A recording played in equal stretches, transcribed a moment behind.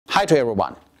Hi to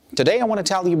everyone. Today I want to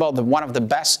tell you about one of the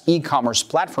best e-commerce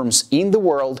platforms in the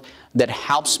world that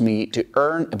helps me to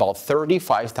earn about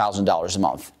 $35,000 a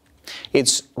month.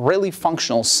 It's really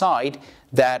functional site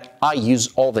that I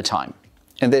use all the time.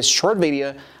 In this short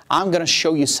video, I'm going to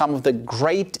show you some of the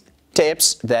great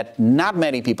tips that not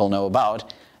many people know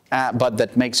about, but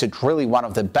that makes it really one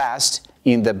of the best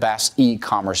in the best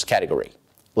e-commerce category.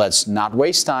 Let's not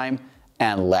waste time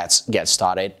and let's get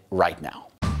started right now.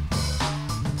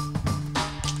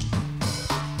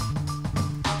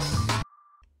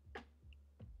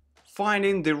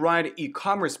 Finding the right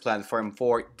e-commerce platform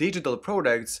for digital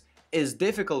products is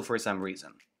difficult for some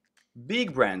reason.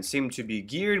 Big brands seem to be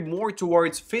geared more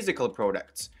towards physical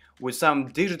products, with some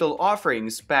digital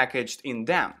offerings packaged in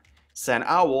them.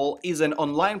 Sendowl is an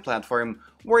online platform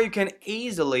where you can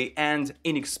easily and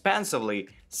inexpensively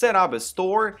set up a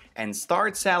store and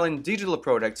start selling digital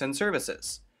products and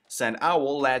services.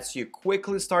 Sendowl lets you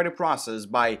quickly start a process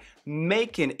by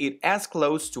making it as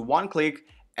close to one click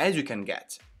as you can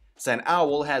get.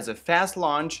 Sendowl has a fast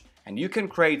launch, and you can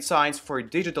create sites for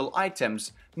digital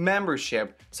items,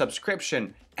 membership,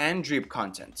 subscription, and drip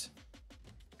content.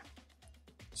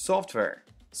 Software,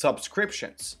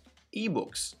 subscriptions,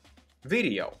 ebooks,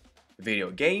 video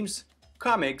games,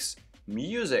 comics,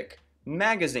 music,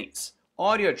 magazines,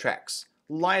 audio tracks,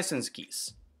 license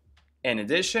keys. In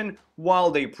addition, while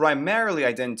they primarily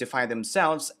identify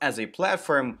themselves as a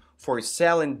platform for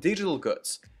selling digital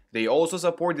goods, they also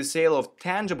support the sale of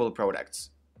tangible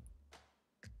products.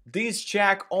 This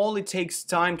check only takes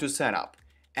time to set up,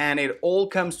 and it all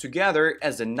comes together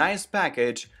as a nice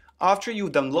package after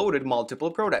you've downloaded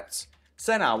multiple products.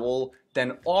 Sendowl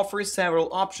then offers several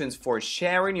options for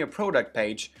sharing your product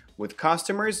page with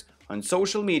customers on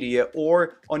social media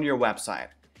or on your website.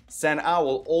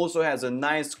 Sendowl also has a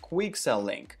nice quick sell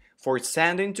link for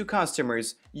sending to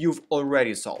customers you've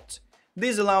already sold.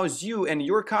 This allows you and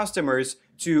your customers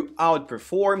to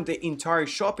outperform the entire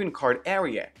shopping cart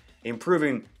area,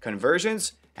 improving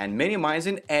conversions and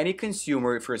minimizing any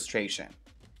consumer frustration.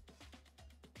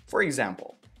 For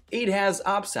example, it has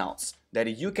upsells that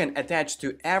you can attach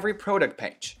to every product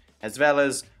page, as well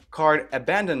as cart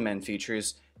abandonment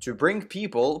features to bring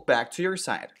people back to your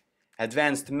site.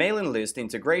 Advanced mailing list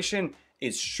integration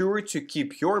is sure to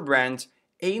keep your brand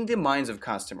in the minds of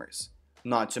customers.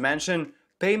 Not to mention,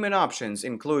 payment options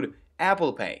include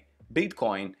Apple Pay,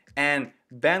 Bitcoin, and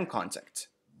bank contact.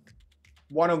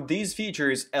 One of these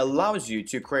features allows you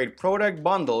to create product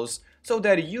bundles so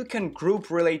that you can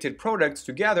group related products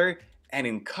together and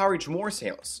encourage more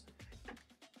sales.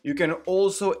 You can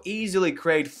also easily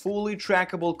create fully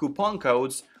trackable coupon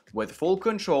codes with full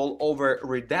control over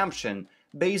redemption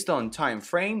based on time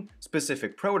frame,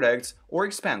 specific products, or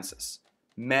expenses.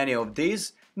 Many of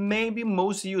these may be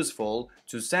most useful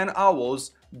to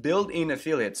Sendowl's built-in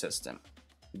affiliate system.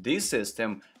 This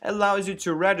system allows you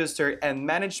to register and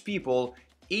manage people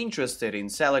interested in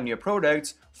selling your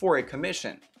products for a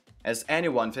commission. As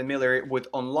anyone familiar with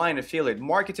online affiliate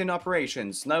marketing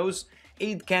operations knows,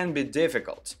 it can be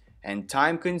difficult and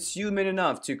time-consuming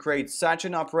enough to create such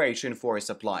an operation for a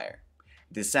supplier.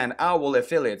 The Sendowl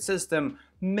affiliate system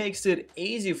makes it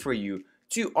easy for you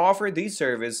to offer this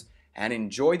service and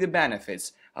enjoy the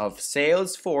benefits of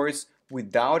Salesforce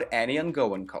without any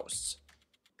ongoing costs.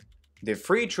 The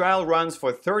free trial runs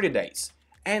for 30 days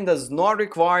and does not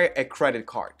require a credit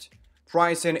card.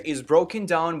 Pricing is broken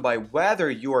down by whether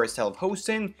you are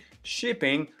self-hosting,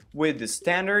 shipping with the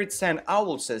standard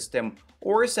Sendowl system,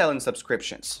 or selling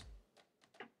subscriptions.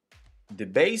 The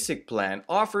basic plan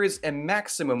offers a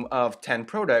maximum of 10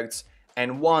 products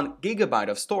and 1 GB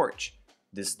of storage.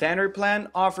 The standard plan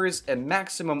offers a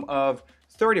maximum of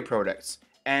 30 products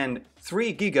and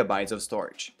 3 GB of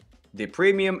storage. The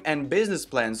premium and business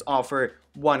plans offer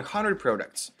 100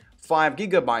 products, 5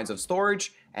 GB of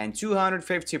storage, and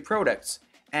 250 products,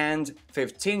 and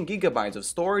 15 GB of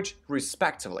storage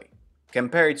respectively.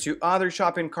 Compared to other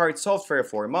shopping cart software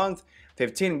for a month,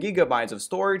 15 GB of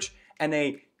storage and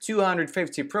a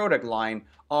 250 product line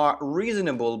are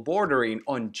reasonable, bordering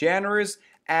on generous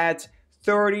at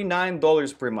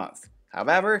 $39 per month.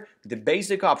 However, the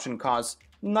basic option costs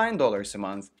 $9 a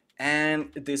month,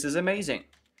 and this is amazing.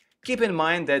 Keep in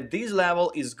mind that this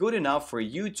level is good enough for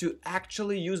you to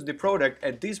actually use the product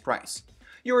at this price.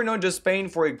 You are not just paying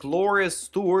for a glorious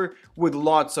store with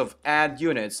lots of ad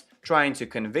units trying to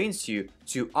convince you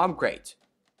to upgrade.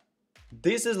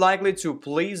 This is likely to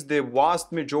please the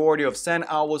vast majority of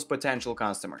Sendowl's potential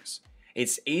customers.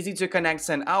 It's easy to connect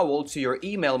Sendowl to your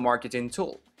email marketing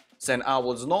tool.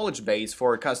 Sendowl's knowledge base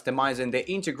for customizing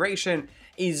the integration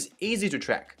is easy to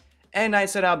track, and I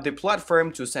set up the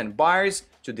platform to send buyers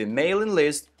to the mailing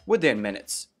list within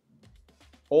minutes.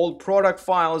 All product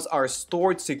files are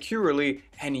stored securely,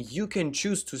 and you can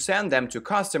choose to send them to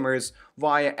customers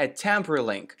via a tamper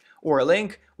link or a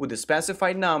link with a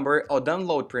specified number of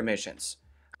download permissions.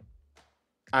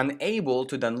 Unable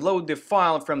to download the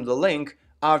file from the link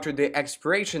after the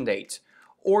expiration date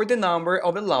or the number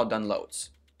of allowed downloads.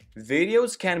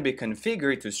 Videos can be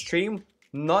configured to stream,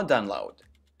 not download.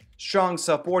 Strong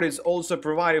support is also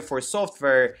provided for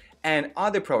software and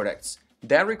other products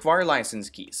that require license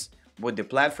keys, with the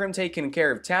platform taking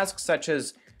care of tasks such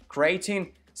as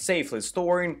creating, safely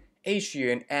storing,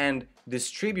 issuing, and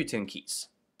distributing keys.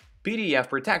 PDF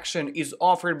protection is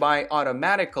offered by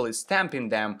automatically stamping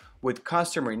them with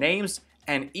customer names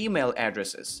and email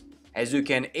addresses. As you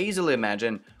can easily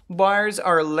imagine, buyers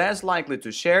are less likely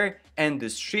to share and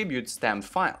distribute stamped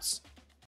files.